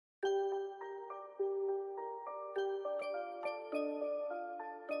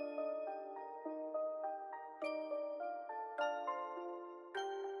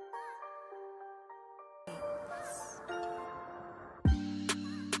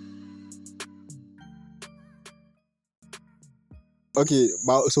Okay,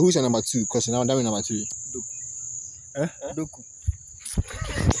 but so who's your number 2? Because now that number 3. Doku.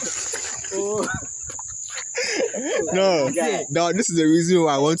 No, this is the reason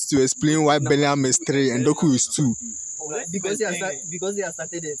why I want to explain why Bellingham is 3 and Doku is 2. Because he has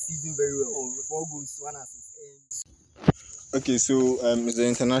started the season very well. 4 goals, 1 assist. Okay, so it's the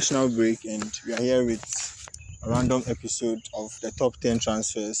international break and we are here with a random episode of the top 10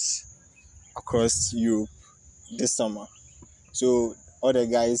 transfers across Europe this summer. So all the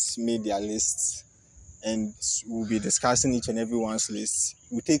guys made their lists and we'll be discussing each and everyone's list.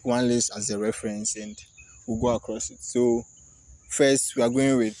 We'll take one list as a reference and we'll go across it. So first we are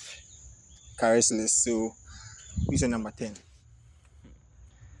going with Kare's list. So who's your number 10? It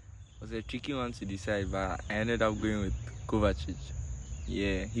was a tricky one to decide, but I ended up going with Kovacic.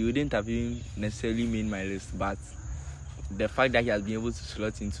 Yeah, he wouldn't have even necessarily made my list, but the fact that he has been able to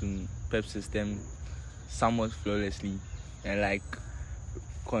slot into Pep's system somewhat flawlessly and like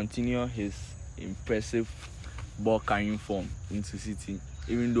continue his impressive ball carrying form into City,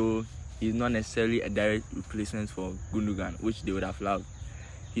 even though he's not necessarily a direct replacement for Gundogan, which they would have loved,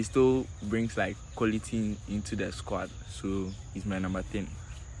 he still brings like quality into the squad. So he's my number 10.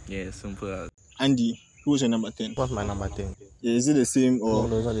 Yeah, simple as. Andy, who's your number 10? What's my number 10? Yeah, is it the same or?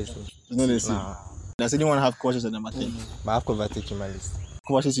 No, it's not the same. It's not the same. Nah. Does anyone have Kovacic at number 10? But I have Kovacic in my list.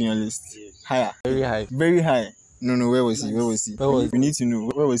 Kovacic in your list? Higher? Very high. Very high. No, where was he? We need to know.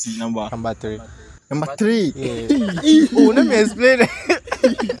 Where was he? Number 3. Number 3? Yeah. Oh, let me explain.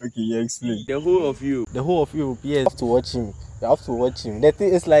 Okay, yeah, explain. The whole of you. Yes. You have to watch him. The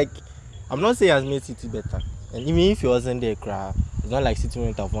thing is like, I'm not saying he has made City better. And even if he wasn't there, it's not like City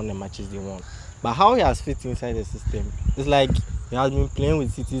wouldn't have won the matches they won. But how he has fit inside the system, it's like he has been playing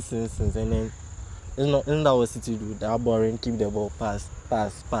with City since and then isn't that what City do? They are boring, keep the ball, pass.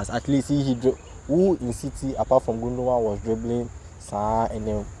 At least who in City apart from Gundogan was dribbling and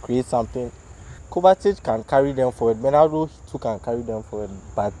then create something. Kovacic can carry them forward. Bernardo too can carry them forward.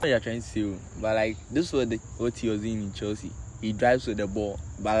 But What you're trying to say, but like this was what he was doing in Chelsea. He drives with the ball,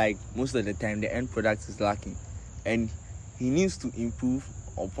 but like most of the time the end product is lacking, and he needs to improve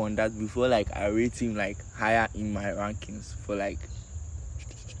upon that before like I rate him like higher in my rankings for like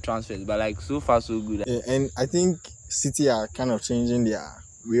transfers. But like so far so good. Yeah, and I think City are kind of changing their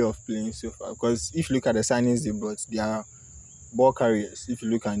way of playing so far, because if you look at the signings they brought, they are ball carriers. If you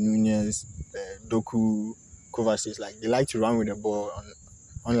look at Nunez, Doku, Kovacic, like they like to run with the ball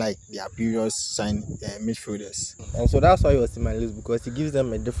unlike their previous midfielders. And so that's why he was in my list, because he gives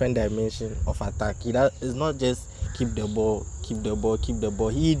them a different dimension of attack. It's not just keep the ball.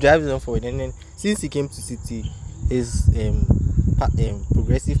 He drives them forward, and then since he came to City, his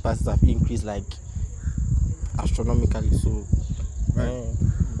progressive passes have increased like astronomically. So,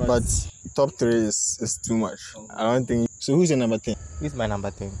 but top 3 is too much. I don't think. So who's your number 10? Who's my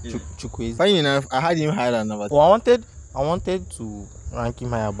number 10? Chukwueze. Funny enough, I had him higher than number 10. Well, I wanted to rank him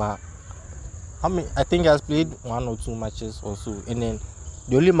higher, but I think he has played 1 or 2 matches or so, and then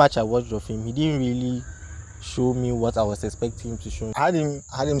the only match I watched of him, he didn't really show me what I was expecting him to show me. I had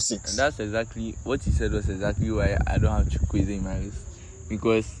him 6. And that's exactly what he said was exactly why I don't have Chukwueze in my list,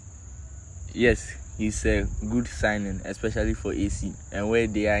 because yes, he's a good signing, especially for AC and where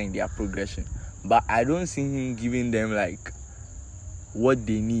they are in their progression. But I don't see him giving them like what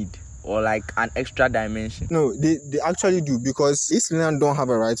they need or like an extra dimension. No, they actually do, because East Milan don't have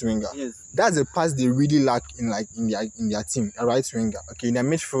a right winger. Yes. That's the pass they really lack in their team, a right winger. Okay, in their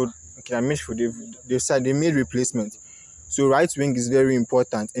midfield, they made replacement. So right wing is very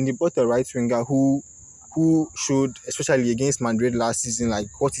important, and they bought a right winger who showed, especially against Madrid last season, like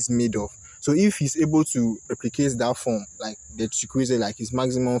what he's made of. So if he's able to replicate that form, like the Chukwueze, like his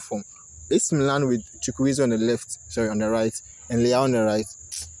maximum form, AC Milan with Chukwueze on the right, and Leao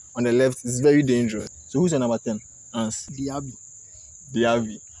on the left is very dangerous. So who's your number 10? Ans.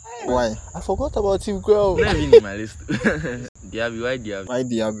 Diaby. Why? I forgot about him, girl. Not even in my list. Diaby, why Diaby? Why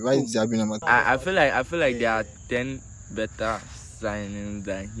Diaby? Why is Diaby number 10? I feel like there are 10 better signings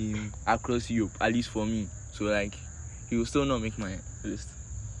than him across Europe, at least for me. So like he will still not make my list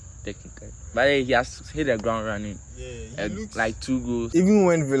technically. But he has hit the ground running. Yeah, like 2 goals. Even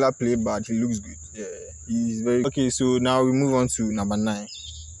when Villa played bad, he looks good. Yeah, he's very okay. So now we move on to number 9.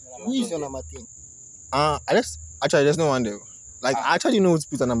 Who is your number 10? There's no one there. Like I actually know who to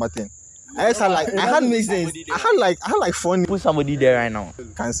put at number 10. I just had like I had like fun. Put somebody there right now.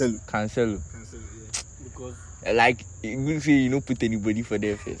 Cancelo. Because like you say you don't put anybody for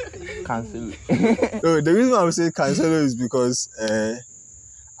their face. Cancelo. No, the reason I would say Cancelo is because I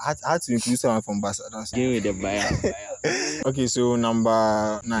had to include someone from Barca. That's Game with the buyer. Okay, so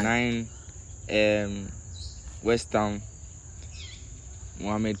number 9. 9, West Ham.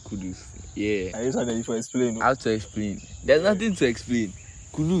 Mohamed Kudus. Yeah. I just wanted you to explain. How to explain? There's nothing to explain.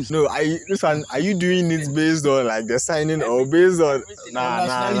 Kudus. No, this one, are you doing it based on like the signing or based on nah.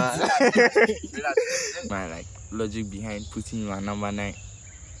 My like logic behind putting him at number 9.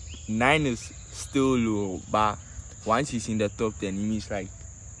 9 is still low, but once he's in the top 10, it means like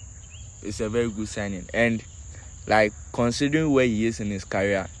it's a very good signing. And like considering where he is in his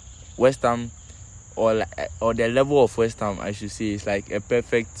career, West Ham or the level of West Ham, I should say, is like a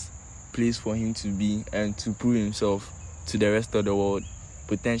perfect place for him to be and to prove himself to the rest of the world.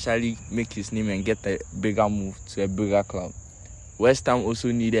 Potentially make his name and get a bigger move to a bigger club. West Ham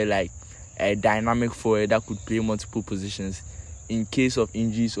also needed like a dynamic forward that could play multiple positions in case of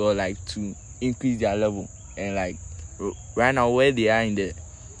injuries or like to increase their level. And like right now where they are in the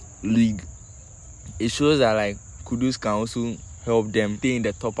league, it shows that like Kudus can also help them stay in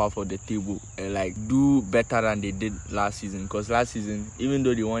the top half of the table and like do better than they did last season. Because last season, even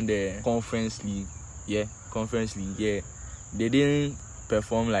though they won the conference league, they didn't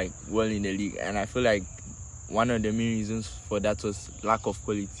perform like well in the league, and I feel like one of the main reasons for that was lack of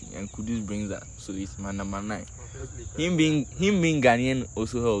quality, and Kudus brings that. So it's my number 9. Him being Ghanaian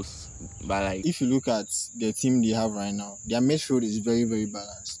also helps, but like if you look at the team they have right now, their midfield is very, very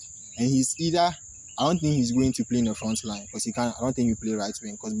balanced, and I don't think he's going to play in the front line because I don't think he play right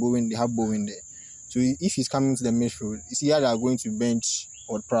wing because they have Bowen there. So if he's coming to the midfield, it's either they are going to bench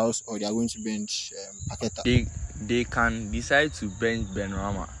Ward-Prowse or they are going to bench Paqueta. They can decide to bench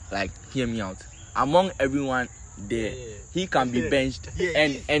Benrahma. Like, hear me out. Among everyone there, he can be benched,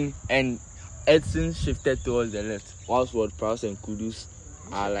 and Edson shifted towards the left, whilst Ward-Prowse and Kudus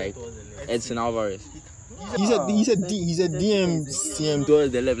are like Edson Alvarez. He's a DM CM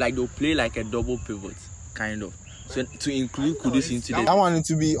towards the left, like they'll play like a double pivot, kind of. So to include Kudus into I want it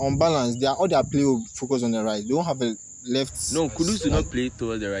to be unbalanced. All their play will focus on the right. They don't have a left. No, Kudus do not play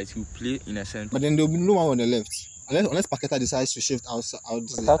towards the right. He will play in a center. But then there will be no one on the left. Unless Paqueta decides to shift out.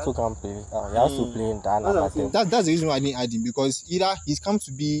 That's who can play. He has to play in that. That's the reason why I didn't add him, because either he's come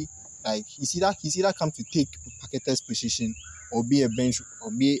to be like he's either come to take Paqueta's position or be a bench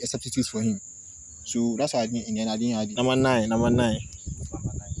or be a substitute for him. So that's why I didn't add him. Number 9.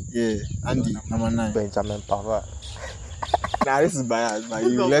 Yeah, Andy, number 9. Benjamin Pavard. Nah, this is biased by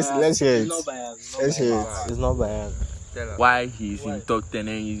you. Let's hear it. Let's hear it. It's not biased. Why he's in top 10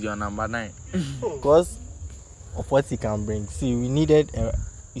 and he's your number 9? Because of what he can bring. See, we needed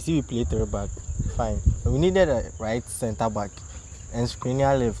we played 3 back, fine. But we needed a right centre back and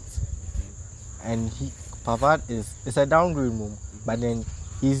Skriniar left. And Pavard is a downgrade move, but then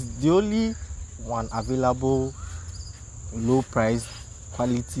he's the only one available low price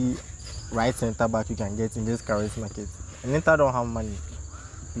quality right centre back you can get in this current market. And Inter don't have money.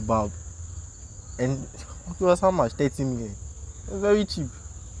 And it was how much? 30 million. It's very cheap.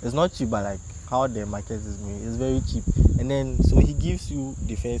 It's not cheap, but like how the market is made, it's very cheap. And then so he gives you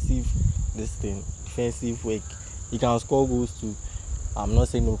defensive work. He can score goals too. I'm not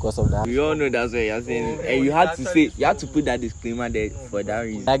saying no because of that. We all know that's what you're saying. And you had to put that disclaimer there for that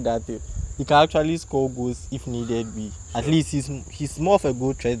reason. Like that. He can actually score goals if needed be. At least he's more of a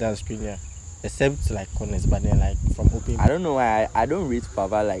goal threat than Skriniar. Except like corners, but then like from open. I don't know why I don't rate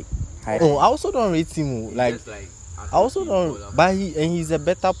Pavard like high. Oh, I also don't rate him like I also don't, but he's a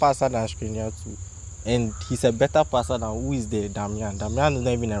better passer than Skriniar too. And he's a better passer than who is there, Damian. Damian is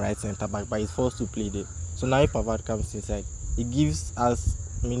not even a right centre back, but he's forced to play there. So now if Pavard comes inside, it gives us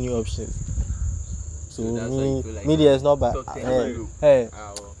many options. So me there's not bad. Hey,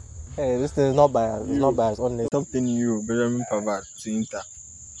 this thing is not biased. It's not biased, honestly. Top 10 euro, Bellingham Pavard to Inter.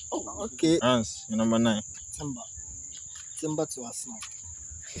 Oh, okay. Hans, your number 9. Timber to Arsenal.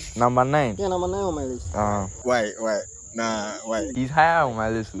 Number 9. Yeah, number 9 on my list. Why? Nah, why? He's higher on my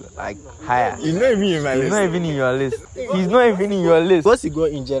list, like higher. He's not even in my list. He's not even in your list. He's not even in your list. Because he got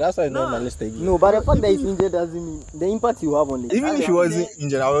injured, that's why he's not on my list again. No, but the fact that he's injured doesn't mean the impact you have on it. Even if he wasn't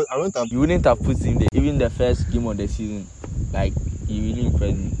injured, I wouldn't have. You wouldn't have put him there. Even the first game of the season, like he really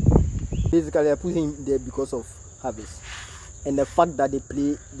impressed me. Basically, I put him there because of Harvest and the fact that they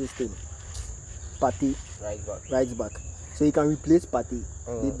play this thing, Partey right back. So he can replace Partey.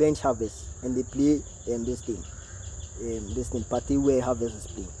 They bench Harvest and they play this thing, Partey where Harvest is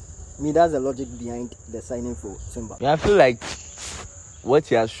playing. I mean, that's the logic behind the signing for Simba. Yeah, I feel like what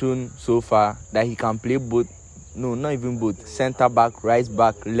he has shown so far that he can play both. No, not even both. Centre back, right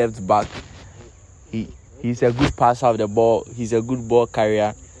back, left back. He's a good passer of the ball. He's a good ball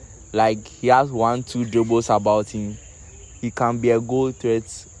carrier. Like he has 1-2 dribbles about him. He can be a goal threat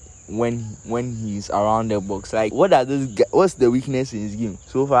when he's around the box. Like, what's the weakness in his game?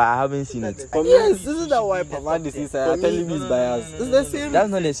 So far, I haven't seen it. Yes, this is that why Pavard is inside. I'm telling you, he's biased. It's the same. That's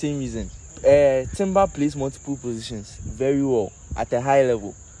not the same reason. Timber plays multiple positions very well at a high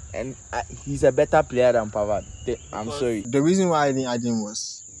level, and he's a better player than Pavard. I'm sorry. The reason why I didn't add him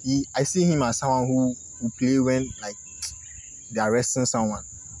was I see him as someone who play when like they are resting someone.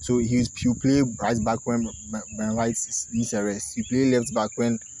 So he'll play right back when Right needs a rest. You play left back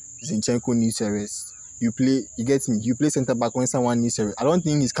when Zinchenko needs a rest. You get me? You play centre back when someone needs a rest. I don't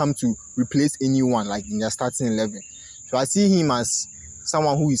think he's come to replace anyone like in their starting 11. So I see him as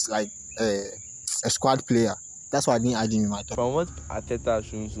someone who is like a squad player. That's why I didn't add him in my top. From what Arteta has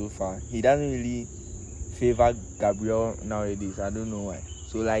shown so far, he doesn't really favor Gabriel nowadays. I don't know why.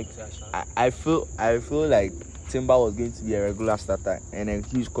 So like, I feel like Timber was going to be a regular starter and a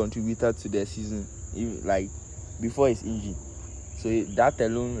huge contributor to the season, even like before his injury. So that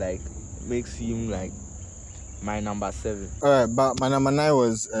alone like makes him like my number 7. Alright, but my number 9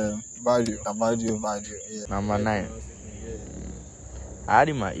 was Value. Yeah. Number 9. I had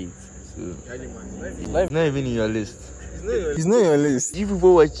him at 8. So it's not even in your list. He's not your list. You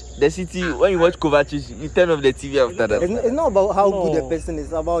people watch the City, when you watch Kovacic, you turn off the TV after that. It's not about how good the person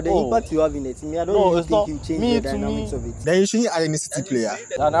is, about the impact you have in it. I don't really think you change the dynamics of it. Then you shouldn't add any City player.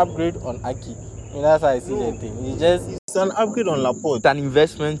 It's an upgrade on Aki. That's how I see the thing. It's an upgrade on Laporte. It's an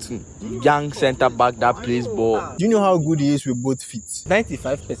investment to young centre back that plays ball. Do you know how good he is with both feet?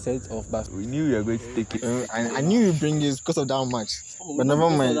 95% of basketball. We knew you were going to take it. I knew you bring this because of that match. But never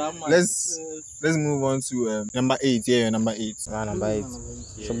mind. Let's move on to number 8. Yeah, number 8. Number 8.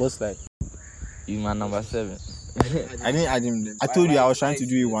 Szoboszlai. He's my number 7. I didn't add him there. I told you I was trying to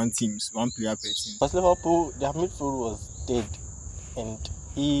do it one player per team. Because Liverpool, their midfield was dead, and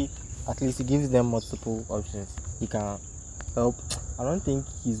he gives them multiple options. He can help. I don't think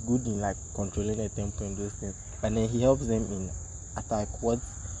he's good in like controlling the tempo and those things, but then he helps them in attack. What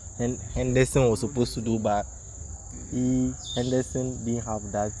Henderson was supposed to do, but Henderson didn't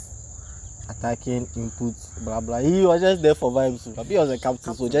have that attacking input. Blah blah. He was just there for vibes. He was a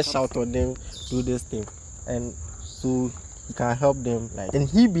captain, so just shout on them, do this thing, and so he can help them. Like, and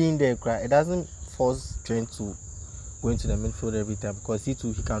he being there, it doesn't force Trent to go into the midfield every time, because he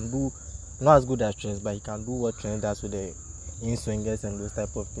can do, not as good as Trent, but he can do what Trent does with the in-swingers and those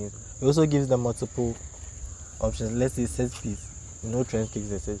type of things. He also gives them multiple options. Let's say set piece. Trent kicks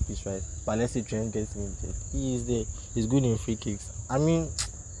the set piece, right? But let's say Trent gets in there. He is there. He's good in free kicks. I mean,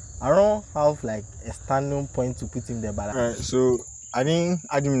 I don't have like a standing point to put him there, but alright, so I didn't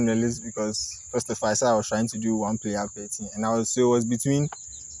add him in the list because first of all, I said I was trying to do one player per team, and it was between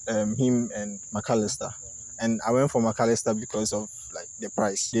him and McAllister. And I went for McAllister because of like the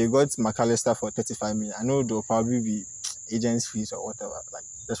price. They got McAllister for 35 million. I know there'll probably be agents fees or whatever. Like,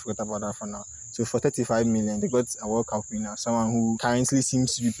 just forget about that for now. So for 35 million, they got a World Cup winner, someone who currently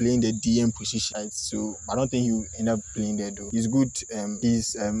seems to be playing the DM position. Right? So I don't think he'll end up playing there though. He's good.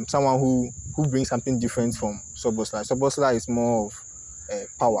 He's someone who brings something different from Szoboszlai. Szoboszlai is more of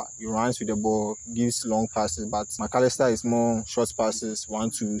power. He runs with the ball, gives long passes, but McAllister is more short passes,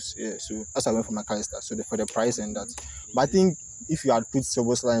 1-2s. Yeah, so that's why I went for McAllister. So for the price and that. But I think if you had put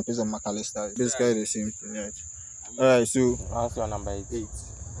Szoboszlai in place of McAllister, basically the same thing. Right? Alright, so what's your number 8?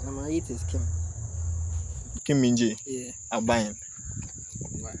 Number 8 is Kim. Kim Min-jae. Yeah. I'm buying.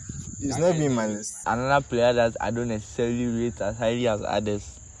 He's not been in my list. Another player that I don't necessarily rate as highly as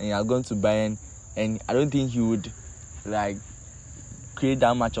others, and he has gone to Bayern, and I don't think he would like create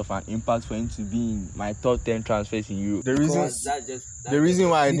that much of an impact for him to be in my top 10 transfers in Europe. The reason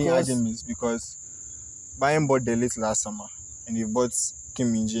why I didn't add him is because Bayern bought the Ligt last summer, and they bought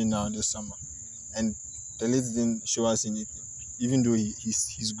Kim Min-jae now this summer, and the Ligt didn't show us anything, even though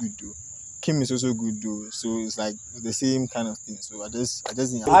he's good though. Kim is also good though, so it's like the same kind of thing. So I just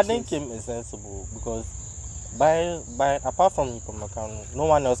didn't. I think Kim is sensible because by apart from Upamecano, no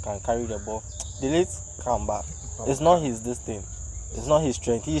one else can carry the ball. The Ligt can, but it's not his this thing. It's not his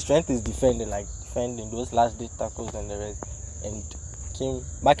strength. His strength is defending those last ditch tackles and the rest. And Kim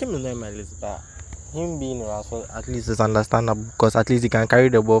is not in my list, but him being around for at least is understandable because at least he can carry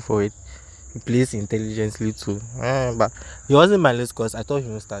the ball for it. He plays intelligently too. But he wasn't in my list because I thought he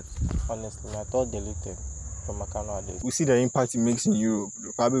would start. Honestly, I thought they looked from Upamecano at this. We see the impact he makes in Europe.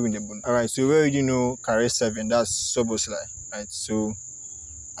 They'll probably win the Bundesliga. Alright, so we already know Carré 7. That's Szoboszlai, right? So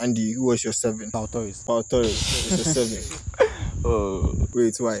Andy, who was your 7? Pau Torres. It's your 7. Oh,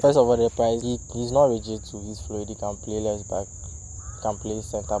 wait, why? First of all, the price. He's not rigid too. He's fluid. He can play left back. He can play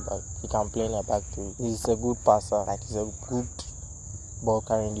centre back. He can play in a back too. He's a good passer. He's a good ball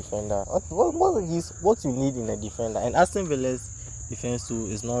carrying defender. What you need in a defender? And Aston Villa's defense too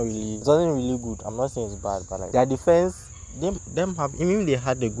is not really, it wasn't really good. I'm not saying it's bad, but like their defense, them have, even they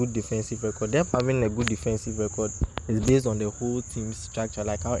had a good defensive record. Them having a good defensive record is based on the whole team structure,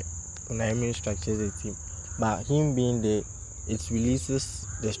 like how Unai Emery structures a team. But him being there, it releases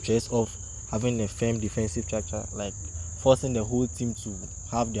the stress of having a firm defensive structure, like forcing the whole team to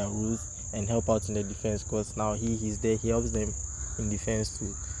have their roles and help out in the defense. Because now he's there, he helps them in defense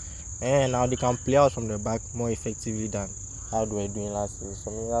too. And now they can play out from the back more effectively than how they were doing last season.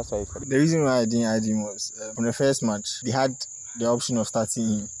 So maybe that's why it's The reason why I didn't add him was from the first match, they had the option of starting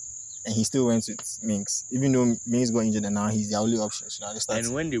him, and he still went with Minks. Even though Minks got injured and now he's the only option. So now they started.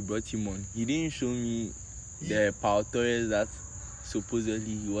 And when they brought him on, he didn't show me the Pau Torres that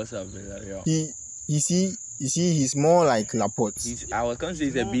supposedly he was at Villarreal. You see, he's more like Laporte. I was going to say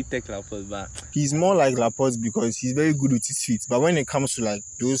he's a big tech Laporte, but He's more like Laporte because he's very good with his feet. But when it comes to like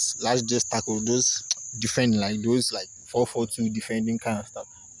those large just tackles, those defending, like those like 4-4-2 defending kind of stuff,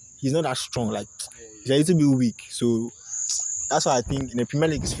 he's not that strong. Like he's a little bit weak. So that's why I think in the Premier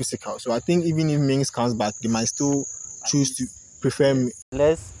League is physical. So I think even if Mings comes back, they might still choose to prefer me.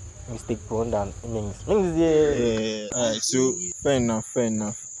 less mistake prone than Mings. Mings, yeah. Yeah. Alright, so fair enough.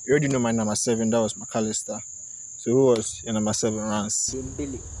 You already know my number 7, that was McAllister. So who was your number 7, Rance?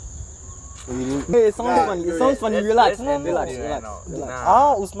 Dembele. Hey, it sounds funny. It sounds funny. Relax. Relax.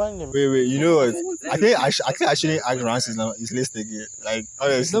 Usman. Wait, you know what? I think I shouldn't add Rance's list again. Like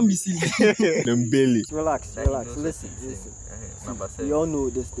honestly. Don't be silly. Dembele. Relax. Listen. number 7. We all know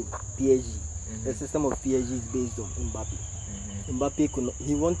this thing. PSG. The system of PSG is based on Mbappe. Mbappe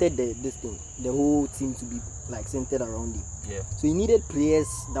he wanted the whole team to be like centered around him. Yeah. So he needed players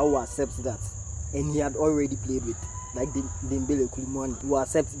that will accept that, and he had already played with like Dembele, Koulibaly, who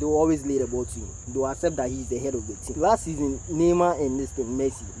accept, they will always lay the ball to him. They will accept that he's the head of the team. Last season, Neymar and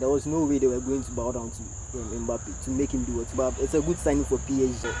Messi, there was no way they were going to bow down to Mbappe to make him do it. But it's a good signing for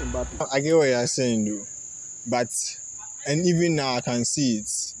PSG, Mbappe. I get what you're saying though, but and even now I can see it.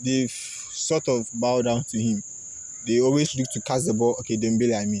 They've sort of bowed down to him. They always look to cast the ball. Okay,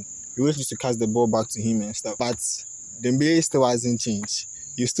 Dembele, I mean, they always look to cast the ball back to him and stuff. But Dembele still hasn't changed.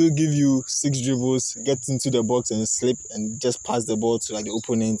 He still give you 6 dribbles, get into the box and slip and just pass the ball to like the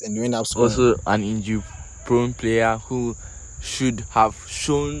opponent and you end up scoring. Also an injury-prone player who should have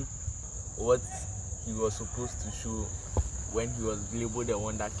shown what he was supposed to show when he was labeled the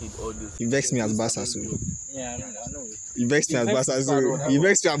wonder kid. All this. He vexed me as Barca, so. Yeah, I know. He vexed me as Barca, so. He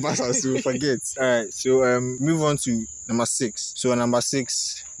vexed me as Barca, so forget. Alright, so move on to number 6. So number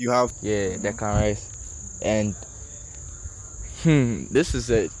 6, you have. Yeah, Declan Rice. And this is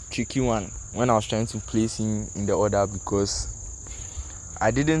a tricky one when I was trying to place him in the order because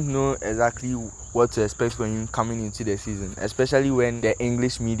I didn't know exactly what to expect from him coming into the season, especially when the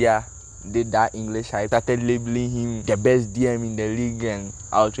English media did that English hype, started labeling him the best DM in the league and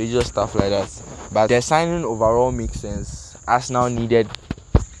outrageous stuff like that. But the signing overall makes sense. Arsenal needed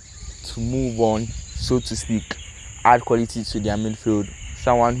to move on, so to speak, add quality to their midfield.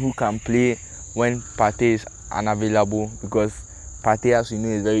 Someone who can play when Partey is unavailable, because Partey, as we know,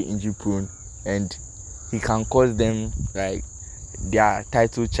 is very injury prone and he can cause them like their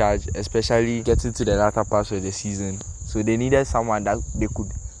title charge, especially getting to the latter part of the season. So they needed someone that they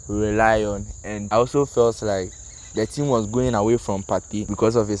could rely on, and I also felt like the team was going away from Partey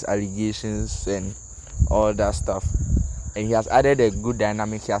because of his allegations and all that stuff. And he has added a good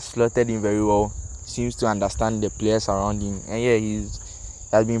dynamic. He has slotted in very well. Seems to understand the players around him, and yeah, he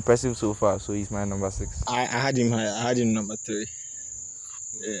has been impressive so far. So he's my number 6. I had him high. I had him number 3.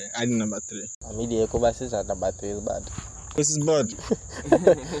 Yeah, I had him number 3. I mean, the Kovacic at number 3 is bad. This is bad.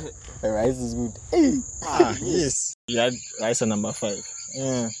 The Rice is good. Yes. You had Rice at number 5.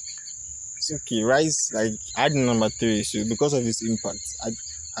 Yeah. It's okay. Rice, like, I had him number 3. So because of his impact,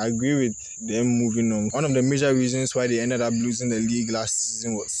 I agree with them moving on. One of the major reasons why they ended up losing the league last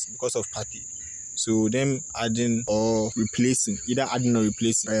season was because of Partey. So them adding or replacing, either adding or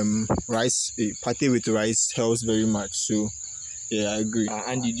replacing Rice, Partey with Rice helps very much. So yeah, I agree.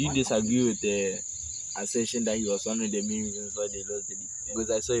 And did you disagree with the assertion that he was one of the main reasons why they lost the league?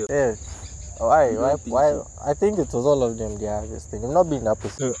 Because I saw you. Yeah. Why? I think it was all of them. They are this thing. Not being that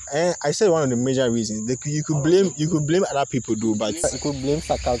person. So, I said one of the major reasons. You could blame other people though, but you could blame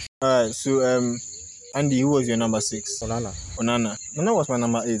Saka. Alright, so Andy, who was your number 6? Onana. Onana was my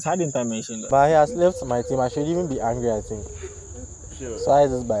number 8. How didn't I mention that? But he has left my team. I should even be angry, I think. Sure. So I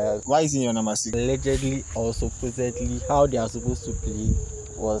just biased. Why is he your number 6? Allegedly or supposedly, how they are supposed to play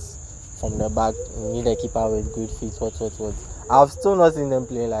was from the back. You need a keeper with good feet. What. I've still not seen them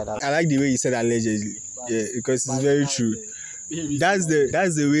play like that. I like the way you said allegedly. Yeah, because it's very true. That's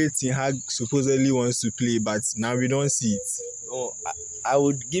the way Ten Hag supposedly wants to play, but now we don't see it. Oh, I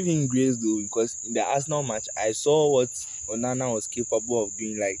would give him grace though, because in the Arsenal match, I saw what Onana was capable of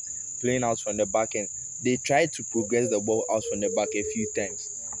doing, like playing out from the back end. They tried to progress the ball out from the back a few times,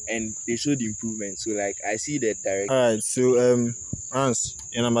 and they showed improvement. So, like, I see that direct. All right, so Hans,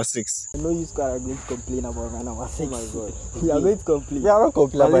 you're number 6. I know you guys are going to complain about my number 6. Oh my God. You are going to complain. We are not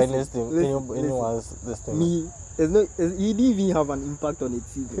complaining But about listen, anyone's this thing. Me, he didn't even have an impact on the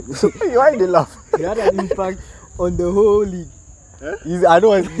team. Why they laugh? He had an impact on the whole league. I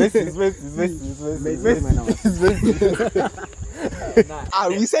know it's Messi. Messi is my number 6.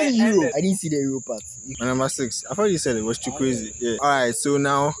 We said Euro. I didn't see the Euro part. My number 6. I thought you said it was too crazy. Yeah. All right, so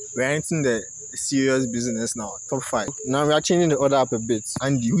now we're entering the serious business now. Top 5. Now we are changing the order up a bit.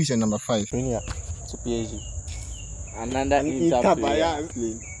 Andy, who is your number 5? Premier to PSG. Another Inter player.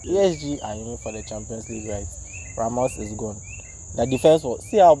 PSG are aiming for the Champions League, right? Ramos is gone. Their defense was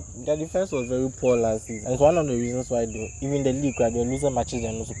very poor last season. And it's one of the reasons why even the league, right, they're losing matches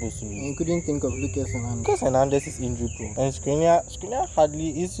they're not supposed to lose. You couldn't think of Lucas Hernandez. Because Hernandez is injury prone. And Skriniar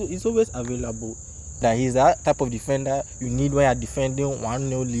hardly is always available. That he's that type of defender you need when you're defending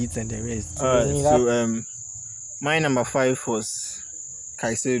 1-0 leads and the rest. So my number 5 was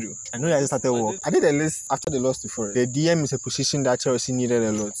Caicedo. I know I just started work. I did a list after the loss to Forest. The DM is a position that Chelsea needed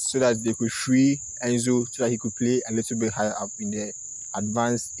a lot, so that they could free Enzo so that he could play a little bit higher up in the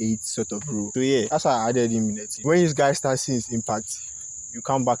advanced 8 sort of role. So yeah, that's why I added him in the team. When you guys start seeing his impact, you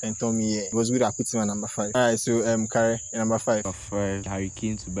come back and tell me, yeah, it was good I put him at number 5. Alright, so Kare, number 5. Number 5, Harry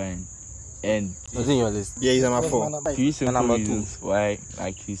Kane to Bayern. And what's in your list? Yeah, he's number 4. three simple Number 2. reasons why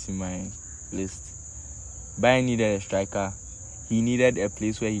I keep in my list. Bayern needed a striker. He needed a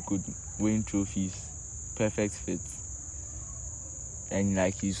place where he could win trophies. Perfect fit. And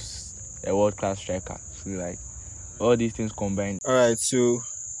like he's a world-class striker. So like all these things combined. Alright, so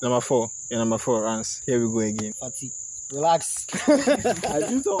number 4. Yeah, number 4, Rance. Here we go again. Fatih, relax. I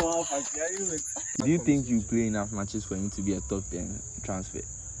do so well, Do you think you play enough matches for him to be a top 10 transfer?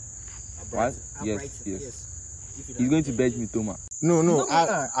 What? Yes. He's going to bench Mitoma. No,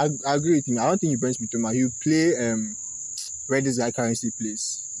 I agree with him. I don't think you bench Mitoma. You play where this guy currently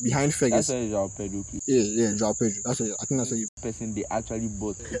plays. Behind That's Ferguson. why João Pedro plays. Yeah, João Pedro. I think that's what you. Person they actually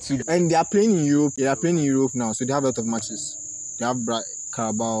bought. And they are playing in Europe. They are playing in Europe now, so they have a lot of matches. They have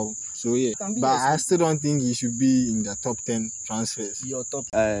Carabao. So yeah, but I still don't think he should be in the top 10 transfers. Your top.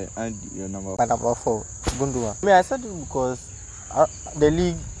 And your number My number 4, Gundogan. I said it because the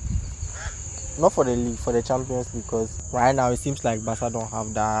league, not for the league, for the Champions League, because right now it seems like Barca don't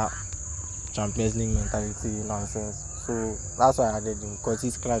have that Champions League mentality nonsense. So that's why I added him, because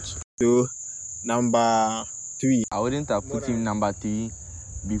he's clutch. So number 3. I wouldn't have put him number 3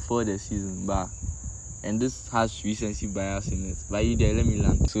 before the season, but and this has recency bias in it. But you there, let me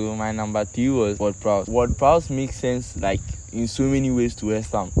land. So my number 3 was Ward-Prowse. Ward-Prowse makes sense like in so many ways to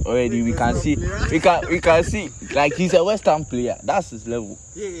West Ham. Already we can see like he's a West Ham player. That's his level.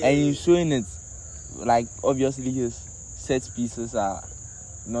 And he's showing it. Like obviously his set pieces are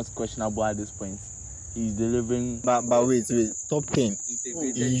not questionable at this point. He's delivering. But wait, top 10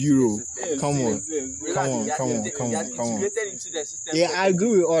 in Euro. Come on. Yeah, I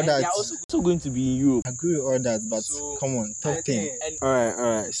agree with all that. They're also going to be in Europe. I agree with all that, but come on, top 10.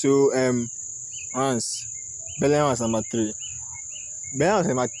 Alright. So Hans, Bellingham was number 3. Bellingham was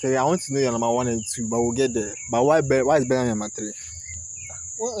number 3. I want to know your number 1 and 2, but we'll get there. But why is Bellingham number 3?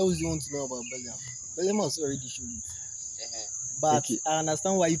 What else do you want to know about Bellingham? Bellingham has already shown it. But okay. I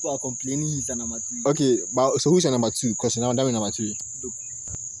understand why people are complaining he's a number 3. Okay, but so who's your number 2? Because now that number 3.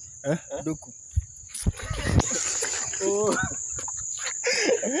 Doku.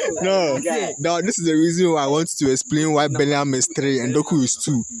 No, this is the reason why I want to explain why Bellingham is 3 and Doku is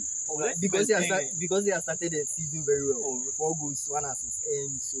 2. Because he has started the season very well. 4 goals, 1 assist,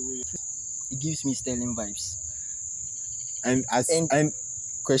 and so it gives me Sterling vibes. And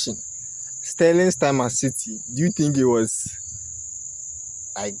question, Sterling's time at City, do you think it was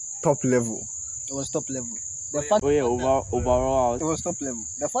like top level? It was top level. Overall, it was top level.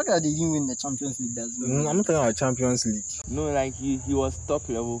 The fact that they didn't win the Champions League doesn't mean. I'm not talking about Champions League. No, like he was top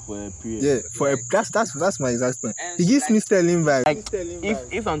level for a period. Yeah, that's my exact point. He gives me Sterling vibes. Like,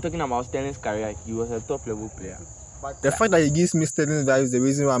 if I'm talking about Sterling's career, he was a top level player. The fact that he gives me Sterling vibes is the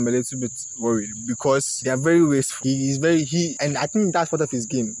reason why I'm a little bit worried, because they are very wasteful. And I think that's part of his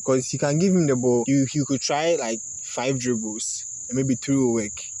game, because you can give him the ball, you could try like 5 dribbles and maybe 3 will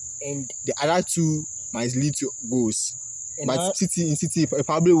work, and the other 2 might lead to goals. But City it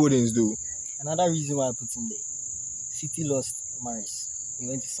probably wouldn't do. Another reason why I put him there, City lost Maris. He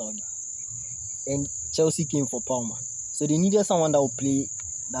went to Saudi, and Chelsea came for Palmer, so they needed someone that will play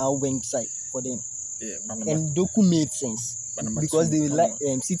that wing side for them. Yeah, and Doku made sense. But number because two, they like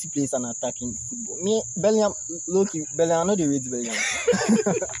City plays an attacking football. Me Bellingham, low-key, Bellingham, I know they rate Bellingham.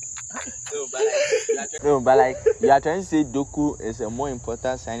 No, but like you are trying to say Doku is a more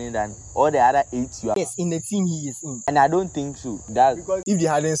important signing than all the other 8 you have. Yes, in the team he is in. And I don't think so. That Because if they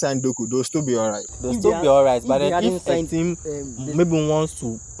hadn't signed Doku, they'll still be alright. They'll If still they be are- alright. if But they then hadn't if a signed, team this- maybe wants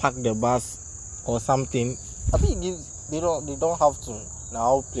to pack the bus or something, I think they don't have to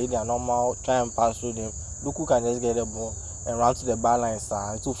now play their normal, try and pass through them. Doku can just get the ball and run to the balance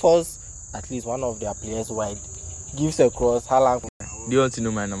and to force at least one of their players wide. Gives a cross, Haaland. do you want to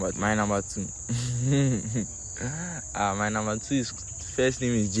know my number? My number 2. My number 2 is first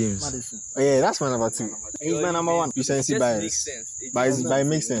name is James. Madison. Oh, yeah, that's my number 2. He's my number 1. Recency bias. But it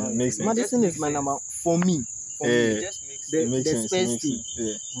makes sense. Makes sense. Madison is my number for me. For me. Yeah. The, It makes the sense. It Spurs makes team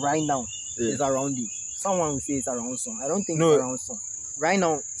sense. Yeah. right now Yeah. is around him. Someone will say it's around Son. I don't think No. it's around Son. Right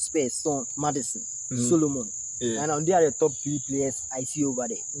now, Spurs, Son, Madison, Mhm. Solomon. Yeah. Right now, they are the top 3 players I see over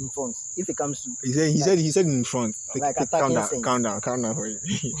there in front. If it comes to He said in front. Like Calm attacking down for you.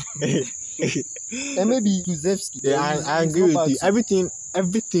 and maybe Kuzelski. Yeah, I agree with you.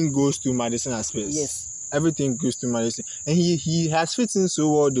 Everything goes to Madison as Spurs. Yes. Everything goes to Madison, and he has fit in so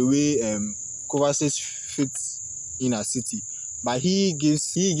well the way Kovacic fits in a City. But he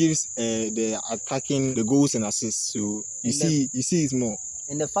gives the attacking the goals and assists. So you see it's more.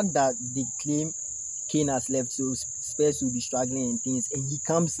 And the fact that they claim Kane has left, so Spurs will be struggling and things, and he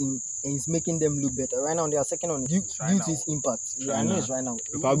comes in and he's making them look better. Right now, they are second on due to his impact. Yeah, I know it's right now.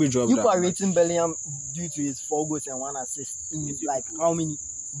 He'll probably drop You that are much. rating Bellingham due to his 4 goals and 1 assist in like how many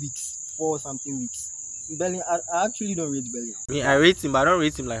weeks? 4 something weeks. Bellingham, I actually don't rate Bellingham. Me, I rate him, but I don't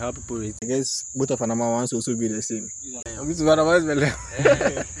rate him like how people rate I guess both of our number ones also be the same. him.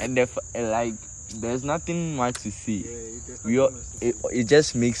 And like there's nothing much to see. It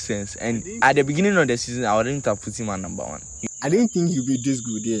just makes sense. And at the beginning of the season, I wouldn't have put him at number 1. I didn't think he'd be this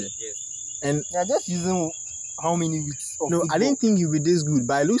good, yeah. And They are just using how many weeks of no, football. I didn't think he'd be this good,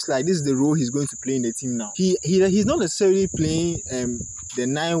 but it looks like this is the role he's going to play in the team now. He's not necessarily playing the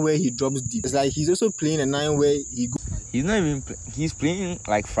 9 where he drops deep. It's like he's also playing a 9 where he goes. He's not even he's playing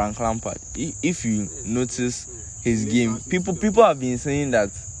like Frank Lampard. If you notice his game, people have been saying that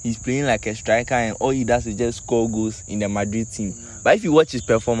he's playing like a striker and all he does is just score goals in the Madrid team. But if you watch his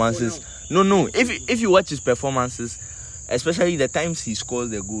performances, if you watch his performances, especially the times he scores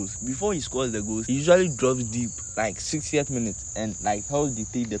the goals, before he scores the goals, he usually drops deep like 60th minute and like helps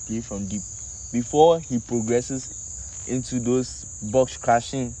dictate the play from deep before he progresses into those box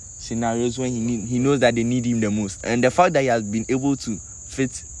crashing scenarios when he knows that they need him the most. And the fact that he has been able to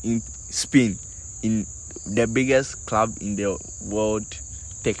fit in Spain, in the biggest club in the world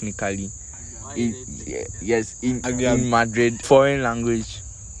technically, in Madrid, foreign language,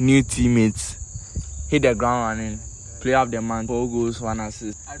 new teammates, hit the ground running, play up the man, 4 goals, 1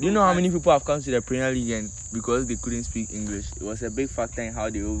 assist. Do you know how many people have come to the Premier League and because they couldn't speak English? It was a big factor in how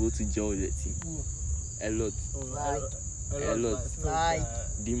they were able to gel with the team. A lot.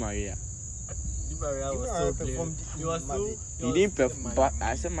 Di Maria. He didn't perform, but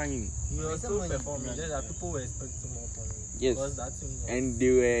I said man, He was still performing. Just that people were expecting more from him. yes, Because that team was- and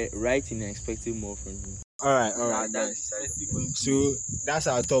they were right in expecting more from him. All right, guys. So that's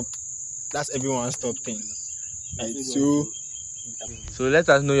our top. That's everyone's top 10. Right. So let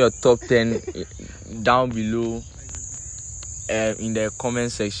us know your top 10 down below in the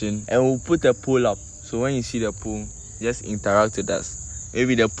comment section, and we'll put a poll up. So when you see the poll, just interact with us.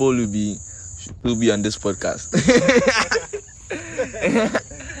 Maybe the poll will be on this podcast.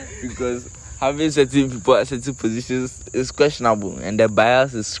 Because having certain people at certain positions is questionable, and the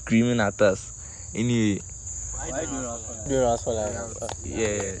bias is screaming at us. Anyway, Do you ask for that?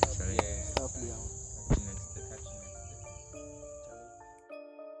 yeah.